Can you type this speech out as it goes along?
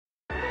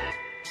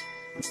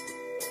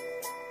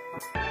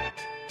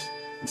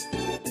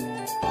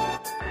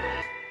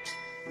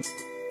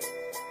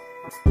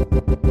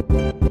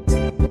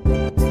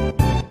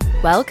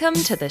Welcome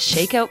to the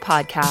Shakeout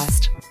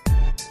Podcast.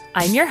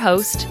 I'm your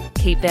host,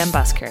 Kate Van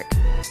Buskirk.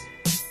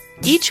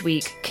 Each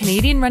week,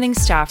 Canadian running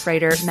staff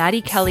writer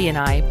Maddie Kelly and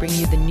I bring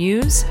you the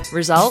news,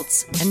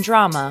 results, and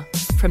drama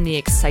from the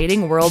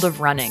exciting world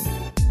of running.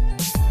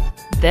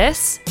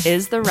 This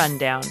is The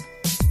Rundown.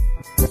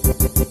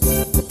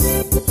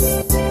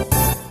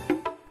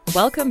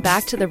 Welcome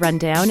back to The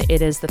Rundown.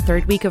 It is the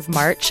third week of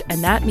March,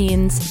 and that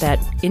means that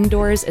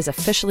indoors is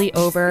officially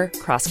over,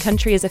 cross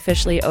country is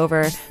officially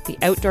over, the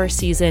outdoor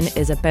season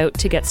is about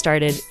to get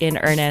started in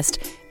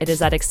earnest. It is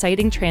that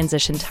exciting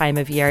transition time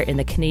of year in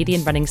the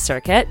Canadian running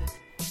circuit.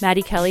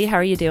 Maddie Kelly, how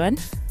are you doing?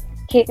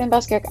 Kate Van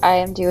Buskirk, I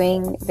am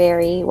doing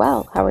very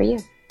well. How are you?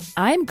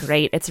 I'm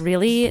great. It's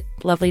really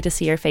lovely to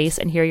see your face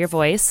and hear your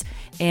voice.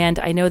 And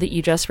I know that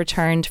you just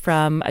returned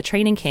from a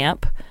training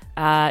camp.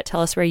 Tell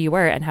us where you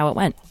were and how it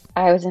went.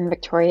 I was in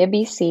Victoria,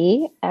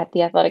 BC at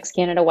the Athletics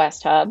Canada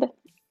West Hub,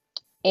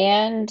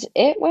 and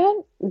it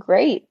went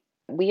great.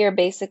 We are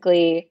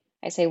basically,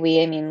 I say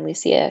we, I mean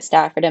Lucia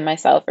Stafford and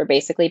myself are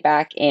basically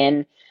back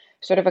in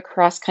sort of a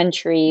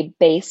cross-country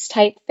base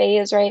type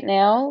phase right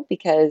now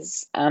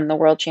because the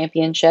World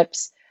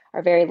Championships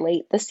are very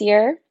late this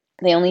year.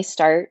 They only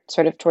start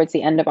sort of towards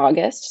the end of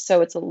August, so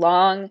it's a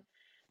long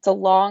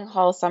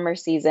haul summer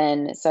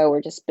season. So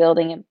we're just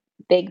building a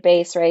big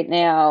base right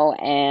now,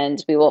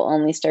 and we will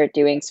only start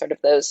doing sort of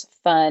those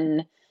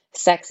fun,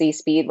 sexy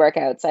speed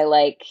workouts I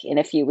like in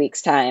a few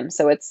weeks' time.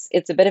 So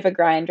it's a bit of a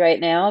grind right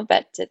now,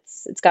 but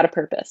it's got a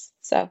purpose.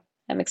 So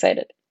I'm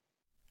excited.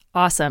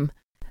 Awesome.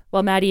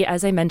 Well, Maddie,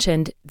 as I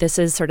mentioned, this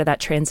is sort of that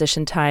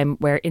transition time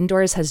where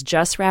indoors has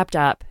just wrapped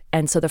up.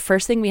 And so the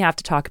first thing we have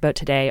to talk about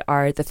today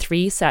are the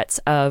 3 sets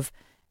of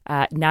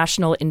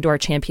national indoor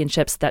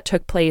championships that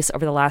took place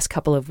over the last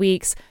couple of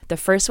weeks. The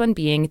first one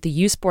being the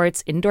U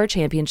Sports Indoor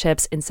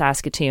Championships in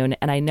Saskatoon.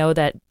 And I know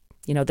that,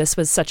 this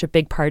was such a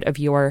big part of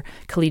your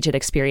collegiate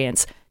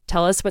experience.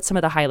 Tell us what some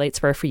of the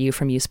highlights were for you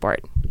from U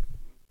Sport.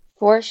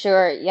 For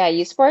sure. Yeah,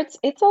 U Sports,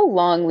 it's a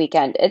long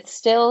weekend. It's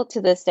still,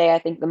 to this day, I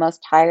think the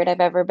most tired I've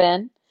ever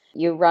been.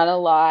 You run a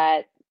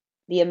lot.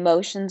 The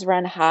emotions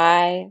run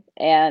high,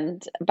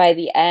 and by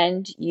the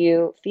end,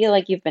 you feel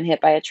like you've been hit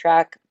by a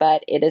truck,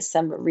 but it is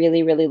some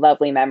really, really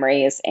lovely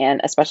memories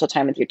and a special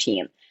time with your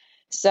team.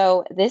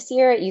 So this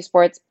year at U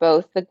Sports,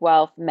 both the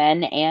Guelph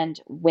men and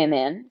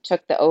women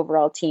took the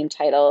overall team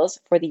titles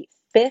for the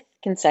 5th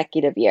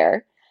consecutive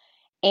year.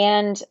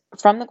 And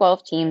from the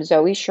Guelph team,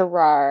 Zoe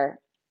Sherrar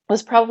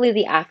was probably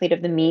the athlete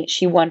of the meet.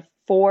 She won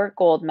 4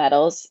 gold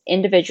medals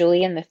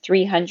individually in the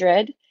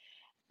 300,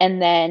 and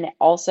then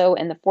also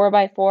in the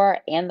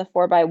 4x4 and the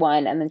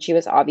 4x1. And then she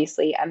was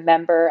obviously a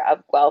member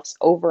of Guelph's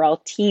overall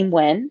team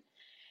win.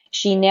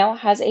 She now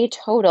has a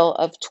total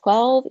of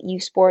 12 U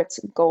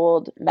Sports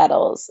gold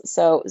medals.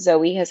 So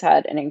Zoe has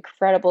had an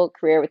incredible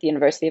career with the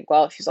University of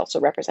Guelph. She's also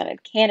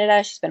represented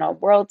Canada. She's been on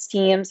world's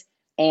teams,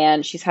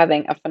 and she's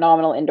having a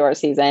phenomenal indoor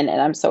season.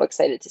 And I'm so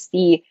excited to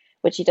see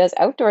what she does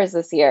outdoors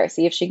this year,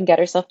 see if she can get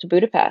herself to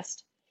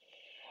Budapest.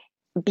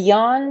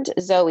 Beyond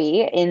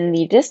Zoe, in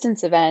the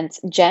distance events,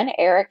 Jen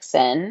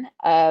Erickson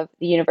of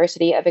the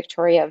University of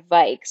Victoria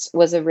Vikes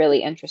was a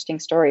really interesting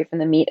story from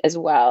the meet as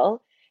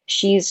well.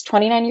 She's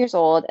 29 years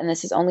old, and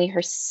this is only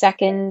her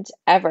second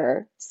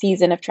ever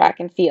season of track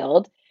and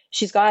field.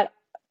 She's got,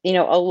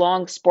 a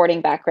long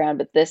sporting background,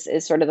 but this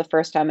is sort of the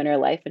first time in her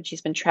life when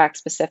she's been track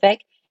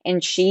specific,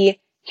 and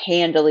she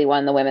handily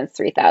won the women's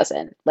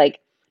 3000.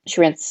 She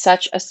ran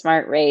such a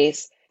smart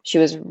race. She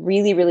was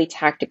really, really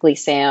tactically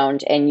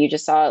sound. And you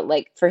just saw,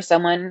 for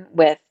someone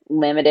with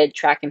limited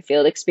track and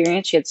field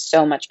experience, she had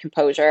so much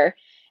composure.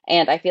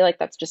 And I feel like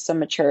that's just some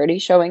maturity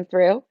showing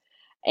through.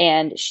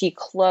 And she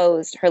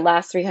closed her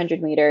last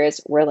 300 meters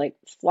were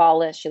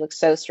flawless. She looked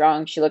so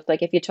strong. She looked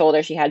like if you told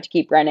her she had to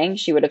keep running,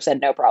 she would have said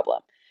no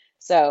problem.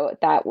 So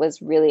that was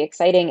really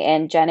exciting.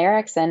 And Jen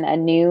Erickson, a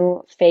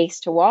new face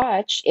to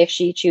watch if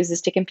she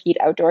chooses to compete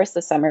outdoors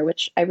this summer,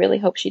 which I really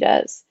hope she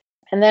does.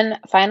 And then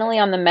finally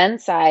on the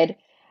men's side,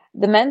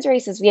 the men's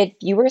races, we had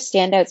fewer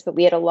standouts, but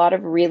we had a lot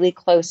of really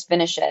close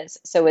finishes.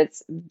 So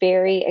it's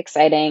very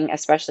exciting,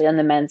 especially on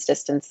the men's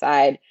distance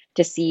side,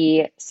 to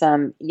see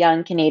some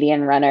young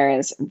Canadian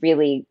runners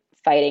really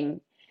fighting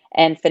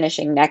and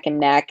finishing neck and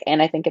neck.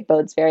 And I think it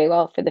bodes very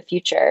well for the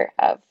future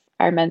of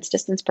our men's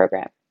distance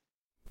program.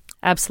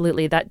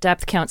 Absolutely. That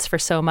depth counts for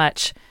so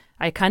much.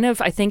 I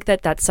think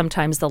that that's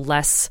sometimes the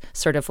less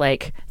sort of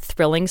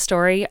thrilling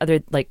story.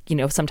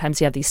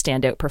 Sometimes you have these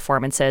standout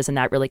performances and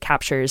that really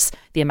captures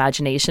the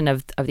imagination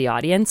of the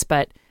audience,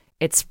 but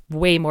it's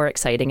way more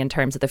exciting in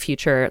terms of the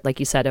future, like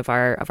you said, of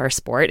our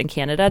sport in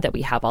Canada, that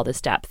we have all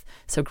this depth.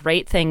 So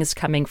great things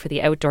coming for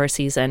the outdoor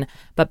season.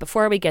 But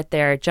before we get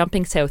there,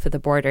 jumping south of the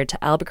border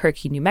to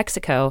Albuquerque, New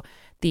Mexico,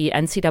 the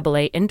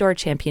NCAA Indoor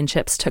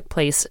Championships took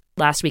place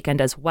last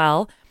weekend as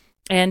well.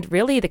 And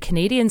really, the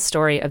Canadian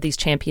story of these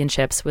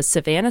championships was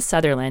Savannah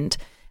Sutherland.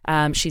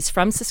 She's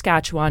from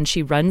Saskatchewan.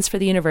 She runs for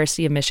the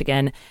University of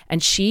Michigan,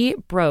 and she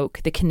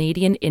broke the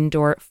Canadian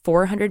indoor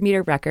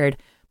 400-meter record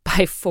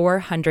by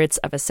 0.04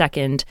 of a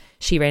second.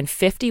 She ran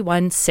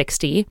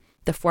 51.60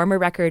 The former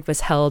record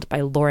was held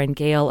by Lauren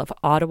Gale of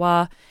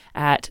Ottawa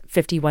at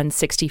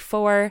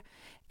 51.64.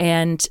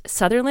 And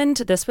Sutherland,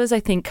 this was, I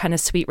think, kind of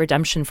sweet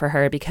redemption for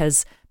her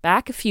because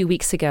back a few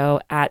weeks ago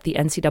at the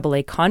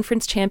NCAA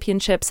Conference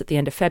Championships at the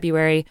end of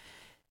February,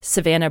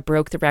 Savannah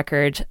broke the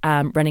record,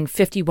 running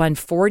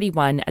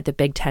 51.41 at the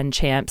Big Ten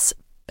Champs.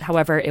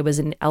 However, it was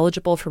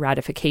ineligible for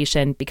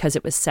ratification because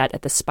it was set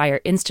at the Spire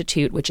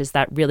Institute, which is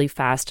that really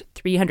fast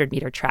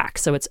 300-meter track.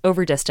 So it's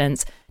over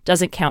distance,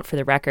 doesn't count for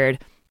the record.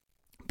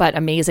 But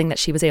amazing that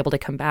she was able to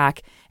come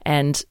back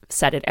and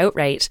set it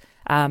outright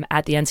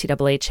at the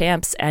NCAA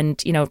Champs.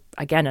 And, you know,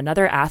 again,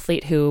 another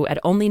athlete who at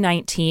only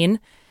 19,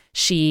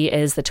 she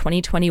is the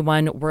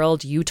 2021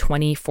 World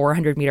U20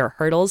 400-meter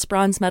hurdles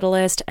bronze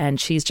medalist, and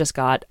she's just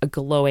got a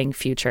glowing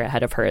future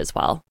ahead of her as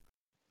well.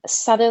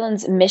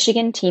 Sutherland's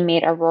Michigan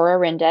teammate Aurora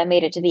Rinda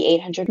made it to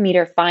the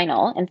 800-meter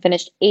final and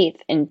finished 8th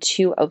in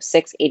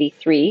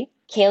 2:06.83.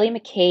 Kaylee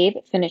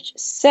McCabe finished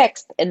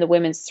 6th in the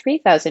women's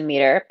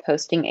 3,000-meter,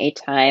 posting a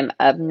time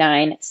of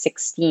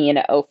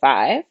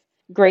 9:16.05.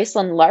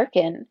 Graceland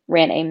Larkin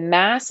ran a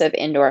massive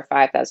indoor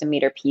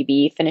 5,000-meter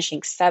PB,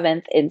 finishing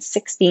 7th in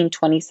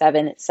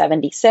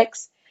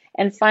 16:27.76.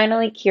 And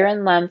finally,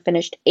 Kieran Lum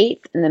finished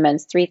 8th in the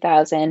men's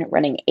 3,000,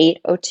 running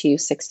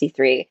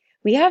 8:02.63.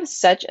 We have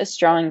such a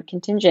strong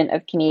contingent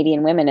of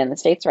Canadian women in the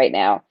States right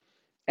now,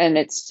 and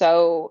it's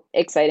so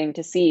exciting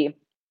to see.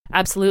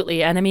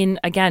 Absolutely. And I mean,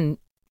 again,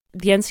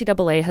 the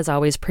NCAA has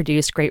always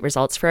produced great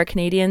results for our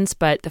Canadians,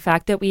 but the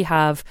fact that we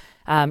have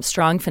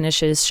strong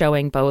finishes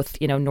showing both,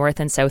 you know, north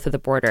and south of the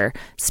border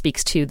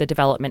speaks to the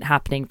development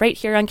happening right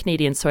here on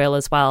Canadian soil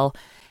as well.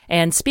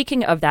 And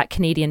speaking of that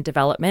Canadian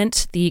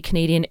development, the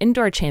Canadian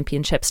Indoor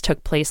Championships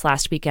took place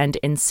last weekend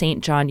in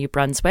St. John, New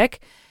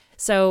Brunswick.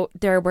 So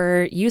there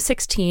were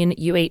U16,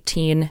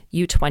 U18,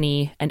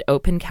 U20, and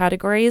open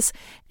categories.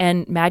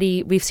 And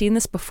Maddie, we've seen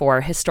this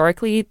before.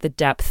 Historically, the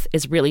depth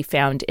is really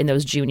found in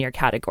those junior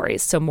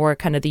categories. So more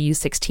kind of the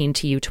U16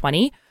 to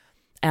U20.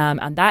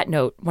 On that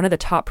note, one of the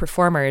top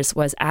performers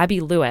was Abby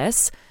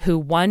Lewis, who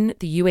won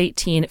the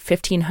U18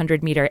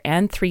 1,500 meter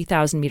and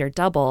 3,000 meter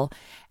double.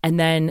 And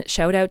then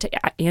shout out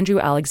to Andrew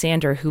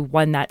Alexander, who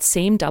won that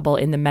same double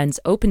in the men's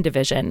open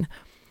division.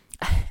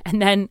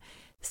 And then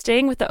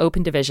staying with the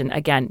open division,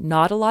 again,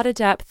 not a lot of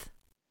depth.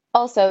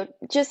 Also,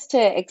 just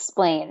to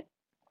explain,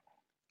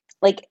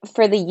 like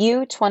for the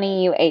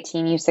U20,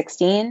 U18,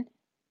 U16,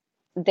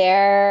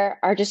 there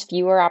are just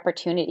fewer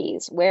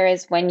opportunities.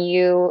 Whereas when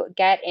you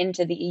get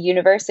into the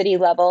university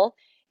level,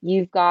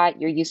 you've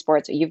got your U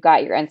Sports or you've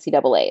got your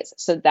NCAAs.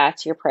 So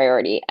that's your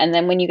priority. And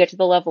then when you get to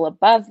the level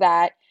above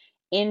that,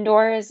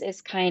 indoors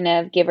is kind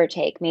of give or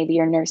take. Maybe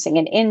you're nursing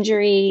an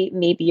injury.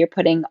 Maybe you're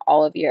putting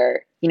all of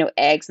your, you know,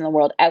 eggs in the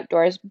World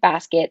Outdoors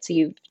basket. So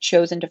you've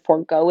chosen to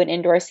forego an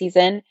indoor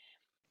season.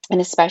 And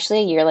especially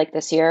a year like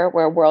this year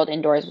where World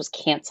Indoors was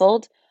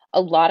canceled, a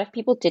lot of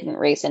people didn't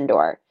race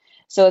indoor.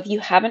 So if you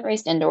haven't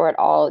raced indoor at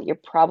all, you're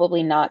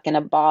probably not going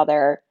to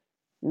bother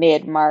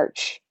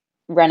mid-March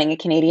running a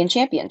Canadian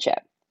championship.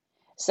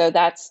 So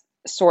that's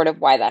sort of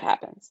why that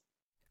happens.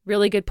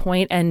 Really good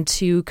point. And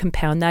to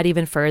compound that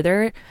even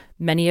further,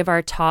 many of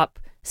our top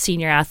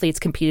senior athletes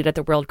competed at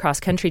the World Cross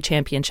Country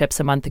Championships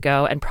a month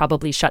ago and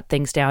probably shut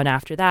things down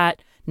after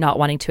that, not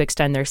wanting to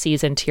extend their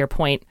season, to your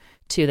point,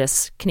 to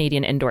this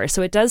Canadian indoor.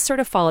 So it does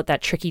sort of fall at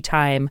that tricky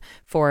time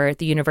for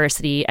the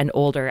university and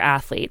older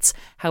athletes.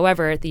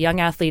 However, the young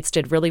athletes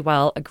did really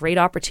well, a great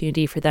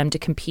opportunity for them to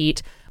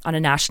compete on a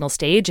national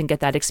stage and get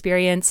that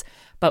experience.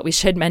 But we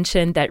should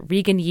mention that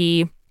Regan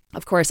Yee,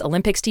 of course,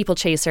 Olympic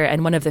steeplechaser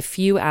and one of the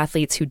few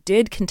athletes who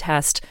did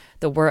contest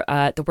the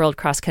World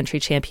Cross Country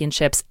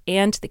Championships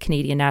and the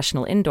Canadian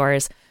National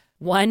Indoors,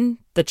 won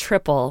the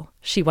triple.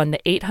 She won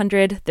the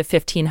 800, the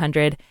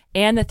 1,500,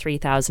 and the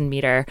 3,000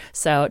 meter.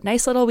 So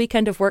nice little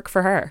weekend of work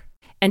for her.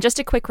 And just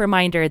a quick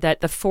reminder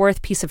that the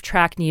fourth piece of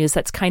track news,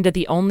 that's kind of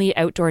the only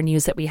outdoor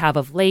news that we have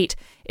of late,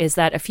 is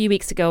that a few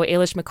weeks ago,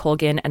 Ailish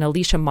McColgan and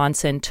Alicia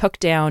Monson took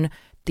down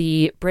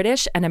the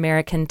British and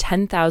American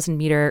 10,000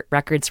 meter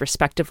records,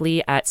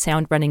 respectively, at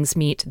Sound Running's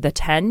meet The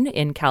 10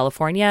 in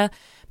California.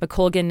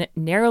 McColgan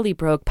narrowly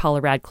broke Paula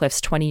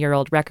Radcliffe's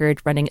 20-year-old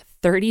record, running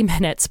 30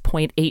 minutes,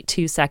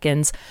 0.82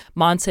 seconds.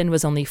 Monson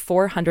was only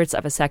 0.04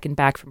 of a second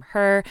back from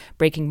her,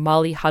 breaking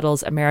Molly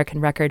Huddle's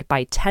American record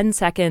by 10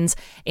 seconds.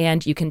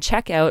 And you can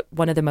check out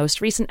one of the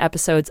most recent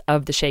episodes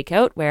of The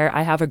Shakeout, where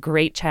I have a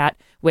great chat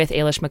with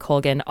Ailish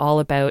McColgan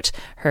all about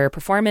her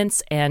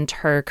performance and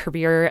her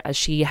career as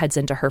she heads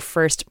into her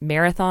first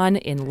marathon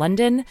in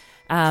London,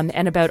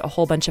 and about a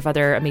whole bunch of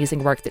other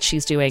amazing work that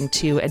she's doing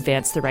to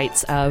advance the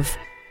rights of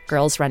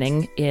girls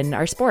running in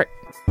our sport.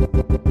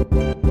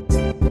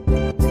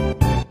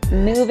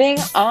 Moving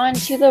on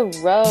to the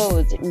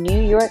roads,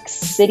 New York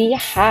City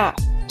Half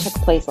took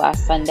place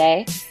last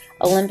Sunday.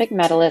 Olympic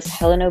medalist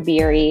Hellen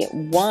Obiri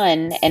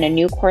won in a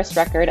new course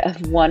record of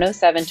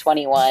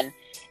 1:07.21.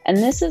 And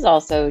this is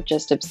also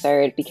just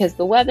absurd because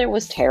the weather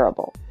was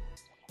terrible.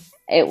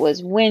 It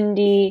was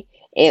windy,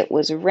 it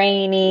was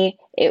rainy,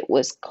 it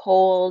was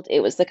cold,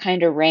 it was the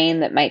kind of rain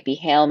that might be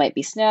hail, might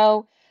be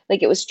snow.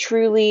 Like, it was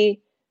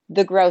truly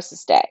the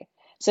grossest day.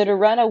 So to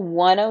run a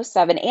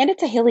 107, and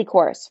it's a hilly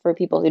course for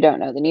people who don't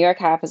know, the New York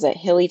Half is a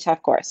hilly,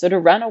 tough course. So to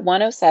run a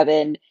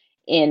 107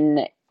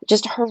 in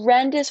just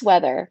horrendous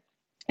weather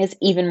is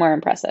even more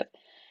impressive.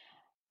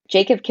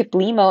 Jacob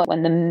Kiplimo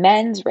won the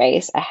men's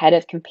race ahead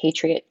of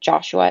compatriot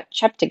Joshua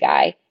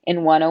Cheptegei in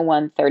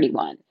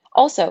 101.31.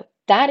 Also,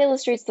 that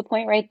illustrates the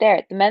point right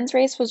there. The men's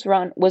race was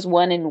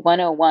won in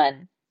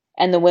 101,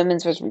 and the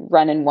women's was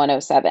run in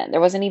 107. There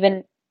wasn't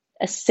even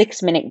a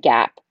 6-minute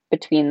gap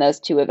between those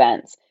two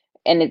events.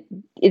 And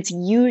it's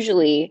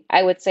usually,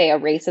 I would say, a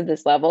race of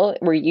this level,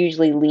 we're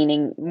usually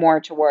leaning more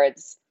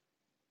towards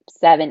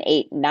 7,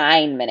 8,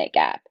 9-minute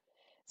gap.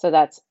 So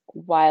that's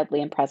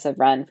wildly impressive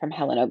run from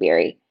Hellen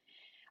Obiri.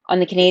 On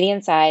the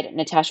Canadian side,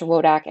 Natasha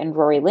Wodak and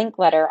Rory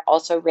Linkletter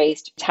also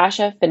raced,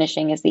 Tasha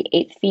finishing as the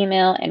 8th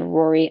female and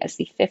Rory as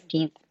the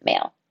 15th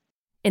male.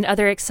 In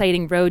other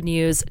exciting road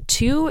news,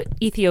 2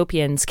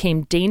 Ethiopians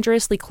came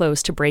dangerously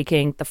close to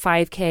breaking the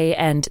 5K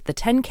and the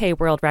 10K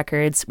world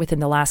records within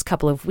the last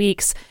couple of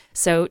weeks.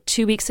 So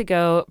 2 weeks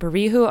ago,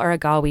 Barihu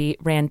Aragawi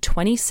ran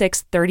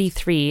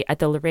 26:33 at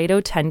the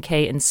Laredo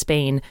 10K in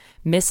Spain,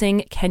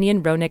 missing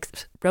Kenyan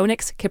Ronix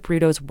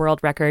Kipruto's world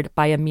record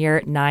by a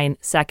mere 9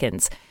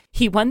 seconds.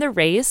 He won the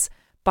race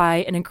by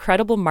an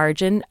incredible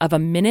margin of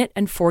 1 minute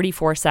and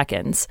 44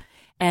 seconds.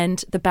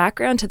 And the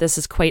background to this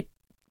is quite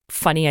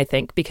funny, I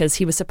think, because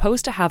he was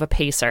supposed to have a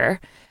pacer.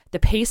 The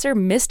pacer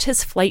missed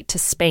his flight to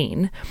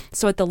Spain.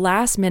 So at the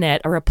last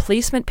minute, a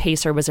replacement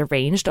pacer was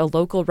arranged, a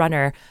local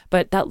runner.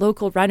 But that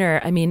local runner,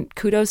 I mean,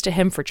 kudos to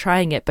him for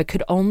trying it, but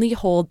could only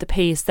hold the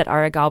pace that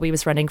Aragawi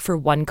was running for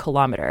 1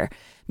 kilometer,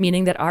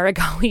 meaning that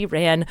Aragawi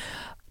ran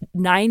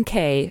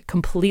 9K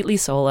completely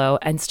solo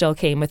and still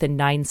came within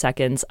 9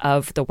 seconds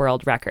of the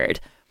world record.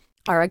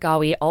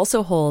 Aragawi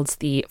also holds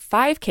the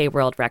 5K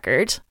world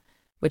record,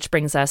 which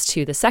brings us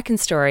to the second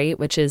story,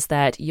 which is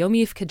that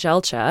Yomif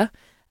Kejelcha,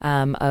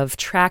 of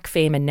track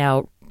fame and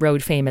now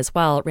road fame as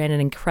well, ran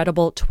an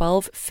incredible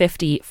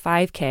 12:50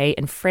 5K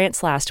in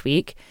France last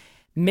week,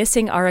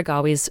 missing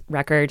Aragawi's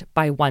record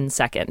by 1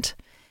 second.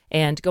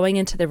 And going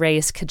into the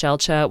race,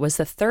 Kejelcha was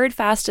the 3rd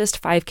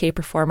fastest 5K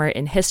performer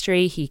in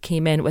history. He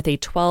came in with a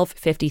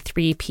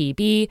 12:53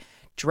 PB,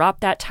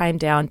 dropped that time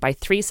down by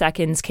 3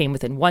 seconds, came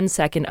within 1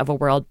 second of a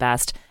world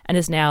best, and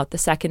is now the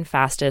 2nd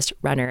fastest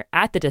runner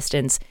at the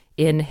distance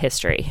in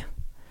history.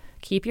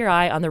 Keep your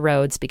eye on the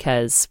roads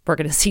because we're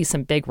going to see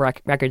some big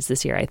records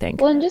this year, I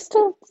think. Well, and just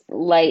a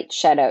light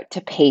shout out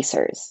to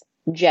pacers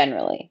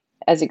generally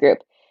as a group.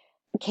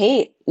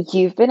 Kate,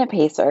 you've been a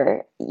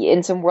pacer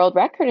in some world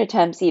record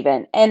attempts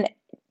even. And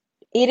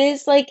it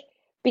is like,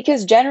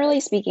 because generally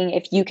speaking,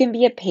 if you can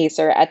be a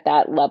pacer at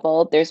that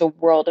level, there's a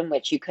world in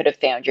which you could have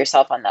found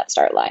yourself on that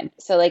start line.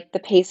 So like the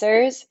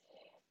pacers,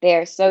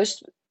 they're so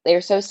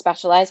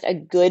specialized. A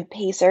good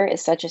pacer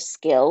is such a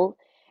skill.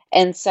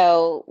 And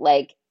so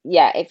like,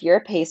 yeah, if your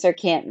pacer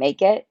can't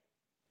make it,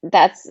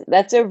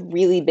 that's a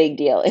really big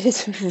deal. It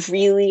is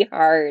really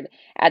hard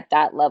at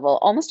that level,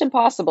 almost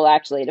impossible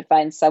actually, to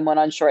find someone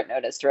on short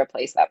notice to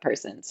replace that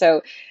person.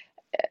 So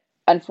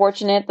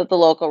unfortunate that the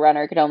local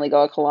runner could only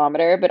go 1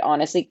 kilometer, but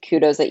honestly,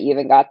 kudos that you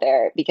even got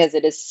there because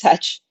it is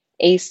such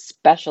a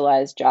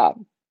specialized job.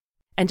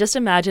 And just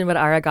imagine what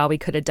Aragawi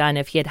could have done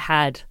if he had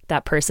had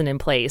that person in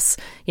place.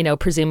 You know,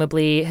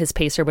 presumably his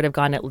pacer would have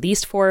gone at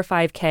least 4 or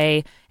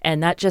 5K,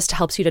 and that just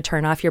helps you to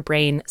turn off your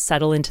brain,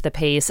 settle into the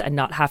pace, and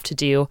not have to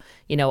do,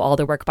 you know, all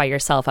the work by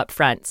yourself up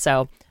front.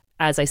 So,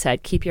 as I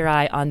said, keep your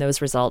eye on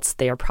those results.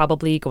 They are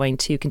probably going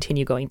to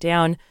continue going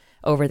down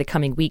over the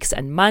coming weeks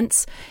and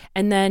months.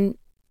 And then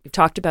we've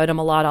talked about him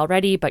a lot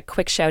already, but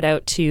quick shout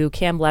out to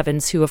Cam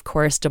Levins, who of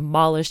course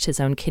demolished his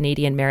own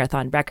Canadian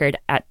marathon record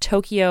at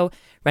Tokyo,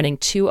 running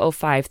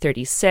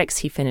 2:05:36.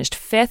 He finished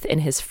 5th in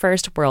his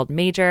first world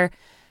major.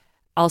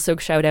 Also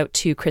shout out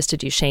to Krista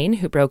Duchesne,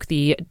 who broke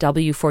the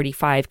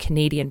W45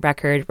 Canadian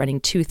record, running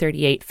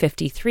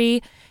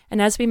 2:38:53.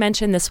 And as we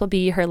mentioned, this will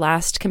be her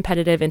last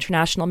competitive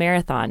international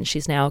marathon.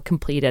 She's now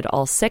completed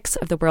all 6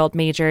 of the world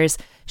majors.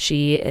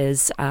 She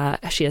has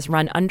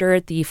run under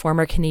the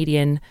former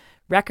Canadian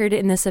record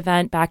in this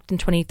event back in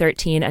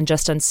 2013 and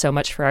just done so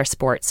much for our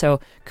sport. So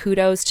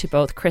kudos to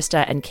both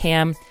Krista and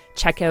Cam.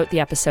 Check out the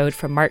episode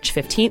from March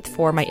 15th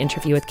for my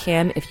interview with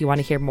Cam if you want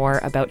to hear more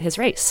about his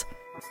race.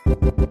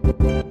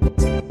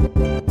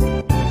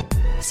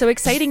 So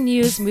exciting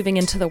news moving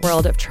into the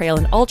world of trail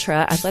and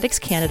ultra. Athletics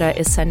Canada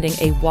is sending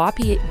a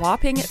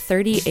whopping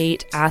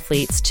 38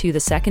 athletes to the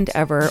second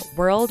ever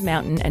World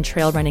Mountain and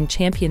Trail Running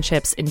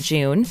Championships in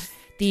June.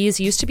 These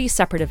used to be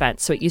separate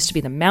events. So it used to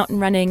be the mountain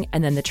running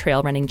and then the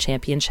trail running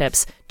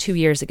championships. 2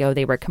 years ago,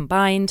 they were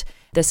combined.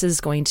 This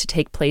is going to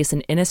take place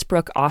in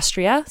Innsbruck,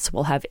 Austria. So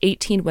we'll have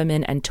 18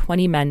 women and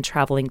 20 men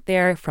traveling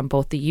there from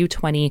both the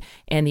U20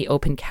 and the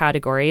open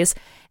categories.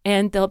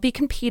 And they'll be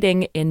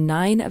competing in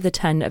 9 of the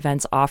 10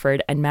 events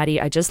offered. And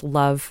Maddie, I just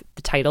love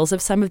the titles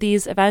of some of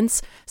these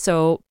events.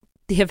 So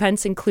the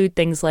events include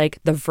things like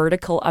the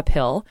Vertical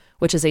Uphill,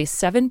 which is a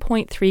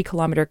 7.3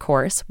 kilometer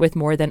course with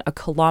more than 1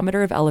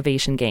 kilometer of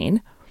elevation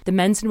gain. The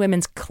men's and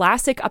women's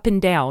Classic Up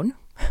and Down,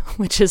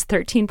 which is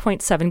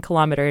 13.7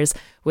 kilometers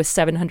with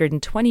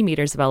 720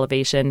 meters of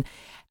elevation,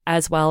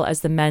 as well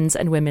as the men's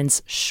and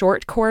women's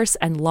short course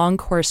and long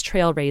course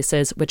trail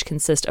races, which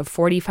consist of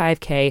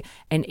 45K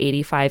and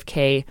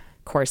 85K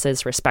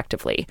courses,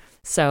 respectively.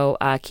 So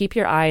keep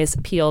your eyes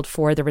peeled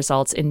for the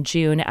results in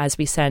June as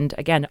we send,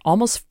 again,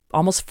 almost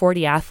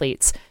 40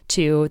 athletes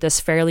to this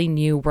fairly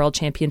new World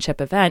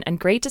Championship event. And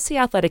great to see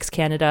Athletics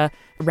Canada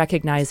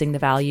recognizing the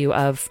value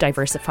of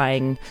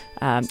diversifying,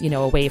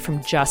 away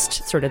from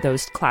just sort of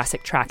those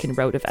classic track and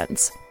road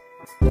events.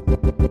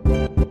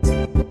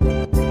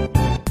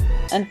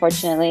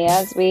 Unfortunately,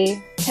 as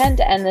we tend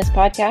to end this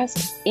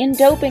podcast, in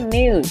doping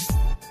news,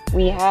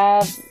 we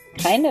have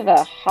kind of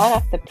a hot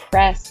off the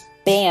press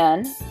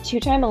ban.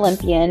 Two-time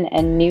Olympian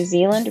and New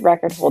Zealand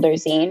record holder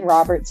Zane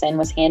Robertson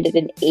was handed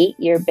an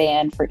 8-year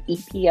ban for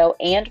EPO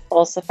and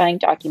falsifying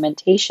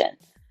documentation.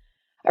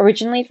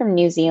 Originally from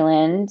New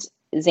Zealand,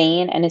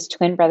 Zane and his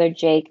twin brother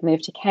Jake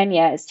moved to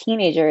Kenya as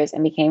teenagers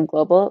and became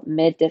global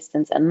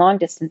mid-distance and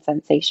long-distance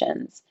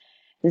sensations.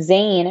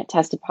 Zane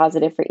tested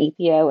positive for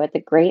EPO at the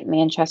Great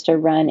Manchester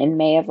Run in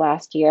May of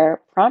last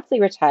year, promptly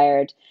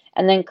retired,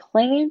 and then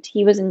claimed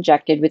he was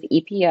injected with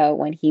EPO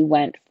when he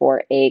went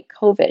for a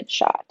COVID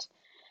shot.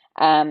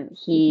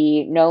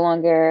 He no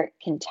longer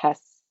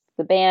contests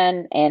the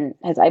ban and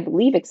has, I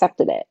believe,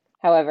 accepted it.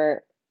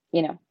 However,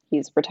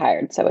 he's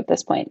retired, so at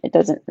this point, it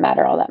doesn't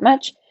matter all that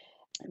much.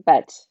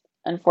 But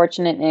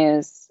unfortunate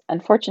news,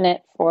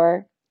 unfortunate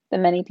for the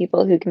many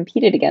people who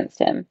competed against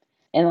him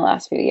in the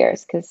last few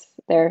years, because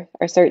there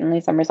are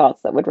certainly some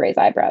results that would raise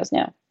eyebrows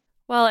now.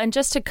 Well, and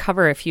just to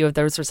cover a few of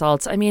those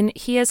results, I mean,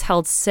 he has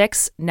held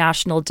 6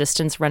 national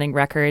distance running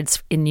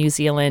records in New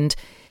Zealand,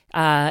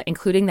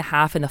 including the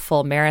half and the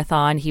full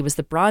marathon. He was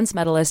the bronze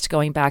medalist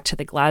going back to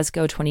the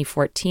Glasgow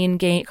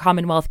 2014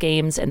 Commonwealth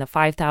Games in the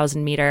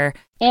 5,000 meter.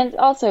 And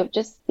also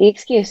just the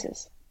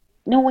excuses.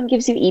 No one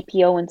gives you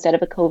EPO instead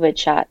of a COVID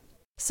shot.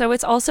 So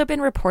it's also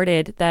been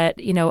reported that,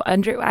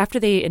 after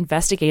they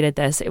investigated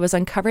this, it was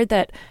uncovered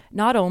that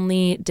not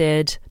only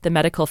did the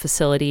medical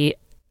facility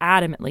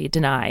adamantly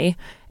deny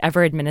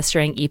ever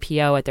administering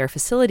EPO at their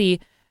facility,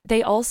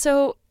 they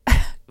also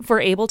were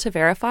able to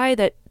verify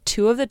that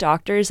 2 of the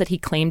doctors that he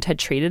claimed had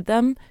treated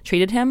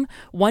him,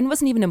 one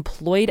wasn't even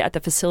employed at the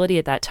facility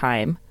at that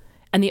time,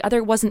 and the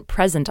other wasn't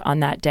present on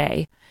that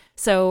day.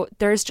 So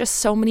there's just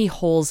so many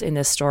holes in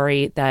this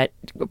story that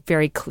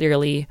very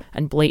clearly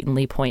and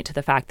blatantly point to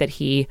the fact that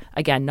he,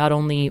 again, not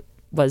only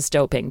was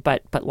doping,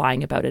 but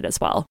lying about it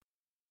as well.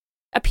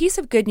 A piece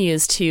of good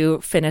news to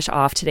finish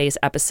off today's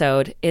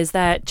episode is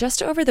that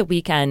just over the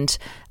weekend,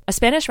 a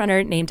Spanish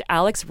runner named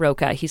Alex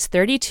Roca, he's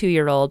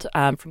 32-year-old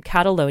from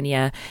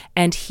Catalonia,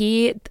 and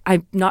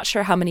I'm not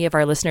sure how many of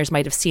our listeners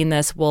might have seen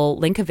this. We'll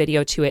link a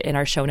video to it in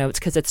our show notes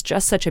because it's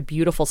just such a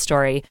beautiful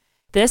story.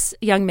 This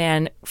young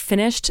man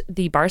finished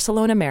the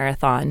Barcelona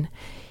Marathon.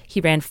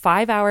 He ran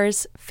 5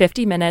 hours,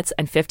 50 minutes,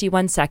 and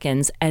 51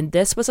 seconds, and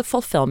this was a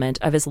fulfillment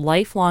of his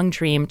lifelong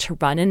dream to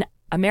run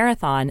a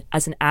marathon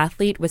as an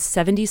athlete with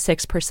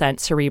 76%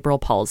 cerebral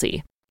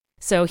palsy.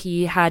 So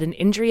he had an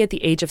injury at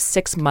the age of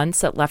 6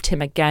 months that left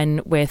him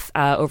again with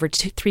over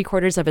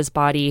 3/4 of his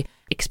body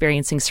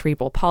experiencing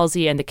cerebral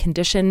palsy, and the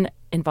condition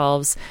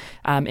involves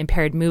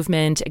impaired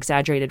movement,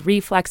 exaggerated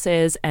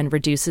reflexes, and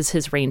reduces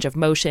his range of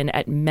motion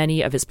at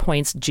many of his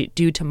points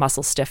due to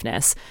muscle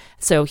stiffness.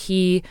 So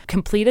he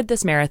completed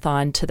this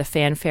marathon to the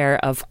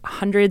fanfare of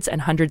hundreds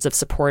and hundreds of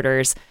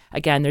supporters.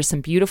 Again, there's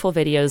some beautiful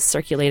videos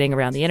circulating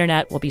around the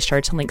internet. We'll be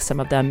sure to link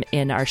some of them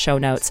in our show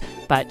notes,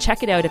 but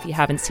check it out if you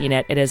haven't seen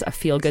it. It is a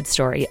feel-good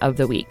story of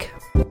the week.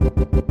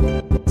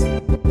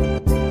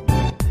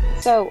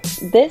 So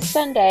this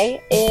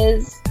Sunday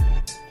is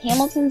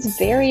Hamilton's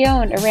very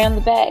own Around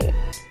the Bay.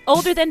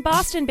 Older than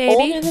Boston,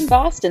 baby. Older than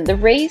Boston. The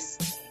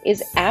race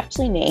is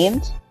aptly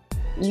named.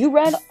 You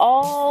run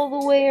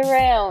all the way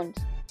around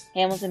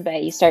Hamilton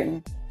Bay.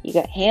 You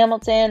got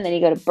Hamilton, then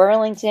you go to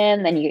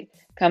Burlington, then you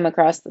come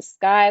across the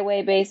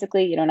Skyway,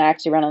 basically. You don't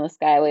actually run on the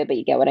Skyway, but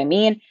you get what I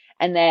mean.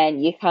 And then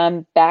you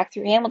come back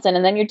through Hamilton,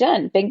 and then you're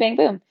done. Bing, bang,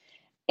 boom.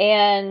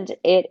 And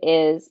it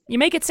is... You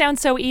make it sound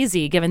so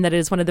easy, given that it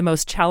is one of the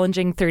most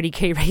challenging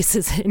 30K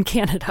races in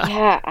Canada.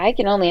 Yeah, I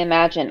can only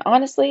imagine.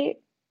 Honestly,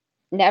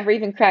 never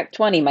even cracked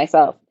 20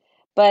 myself.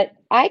 But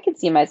I could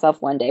see myself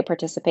one day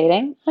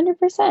participating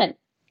 100%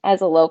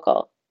 as a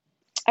local.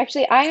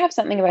 Actually, I have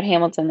something about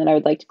Hamilton that I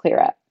would like to clear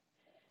up.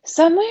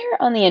 Somewhere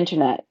on the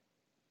internet,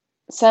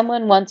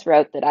 someone once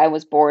wrote that I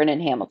was born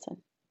in Hamilton.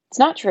 It's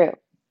not true.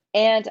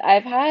 And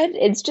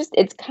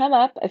it's come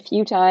up a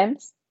few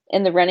times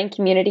in the running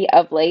community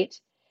of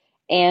late,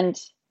 and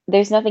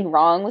there's nothing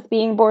wrong with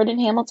being born in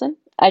Hamilton.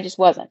 I just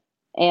wasn't.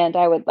 And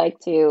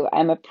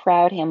I'm a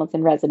proud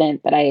Hamilton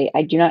resident, but I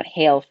do not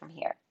hail from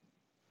here.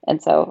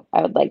 And so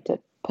I would like to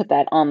put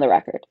that on the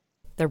record.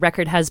 The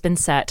record has been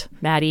set.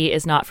 Maddie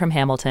is not from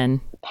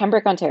Hamilton.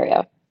 Pembroke,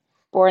 Ontario.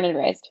 Born and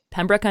raised.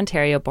 Pembroke,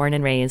 Ontario, born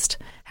and raised.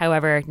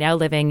 However, now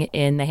living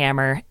in the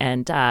Hammer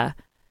and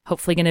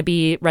hopefully going to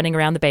be running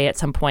around the Bay at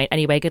some point.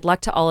 Anyway, good luck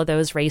to all of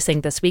those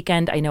racing this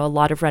weekend. I know a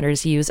lot of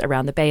runners use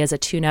Around the Bay as a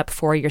tune-up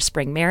for your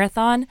spring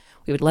marathon.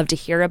 We would love to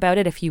hear about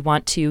it if you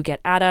want to get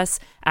at us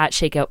at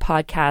Shakeout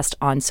Podcast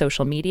on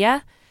social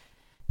media.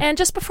 And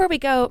just before we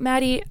go,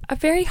 Maddie, a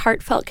very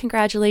heartfelt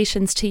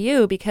congratulations to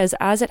you, because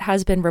as it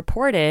has been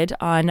reported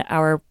on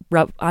our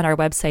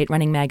website,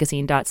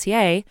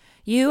 runningmagazine.ca,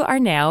 you are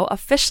now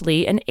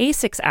officially an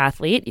ASICS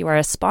athlete. You are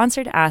a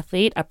sponsored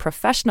athlete, a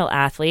professional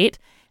athlete,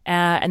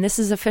 and this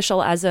is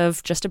official as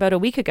of just about a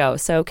week ago.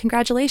 So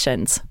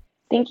congratulations.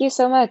 Thank you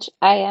so much.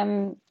 I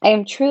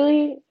am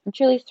truly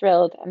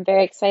thrilled. I'm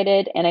very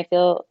excited, and I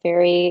feel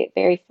very,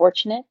 very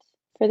fortunate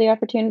for the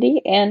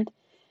opportunity. And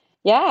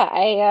yeah,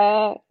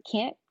 I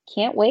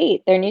can't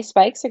wait. Their new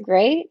spikes are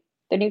great.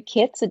 Their new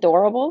kit's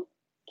adorable.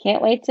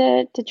 Can't wait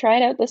to try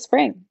it out this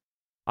spring.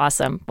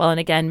 Awesome. Well, and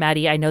again,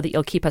 Maddie, I know that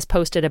you'll keep us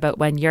posted about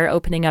when you're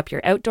opening up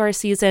your outdoor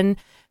season.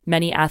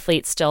 Many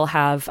athletes still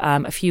have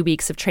a few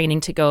weeks of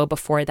training to go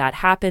before that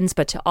happens.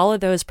 But to all of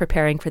those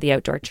preparing for the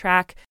outdoor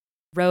track,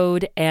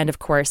 road, and of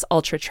course,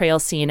 ultra trail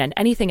scene and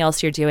anything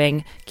else you're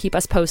doing, keep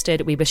us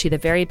posted. We wish you the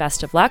very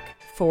best of luck.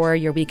 For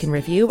your week in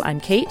review, I'm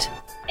Kate.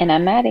 And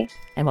I'm Maddie.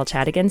 And we'll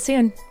chat again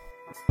soon.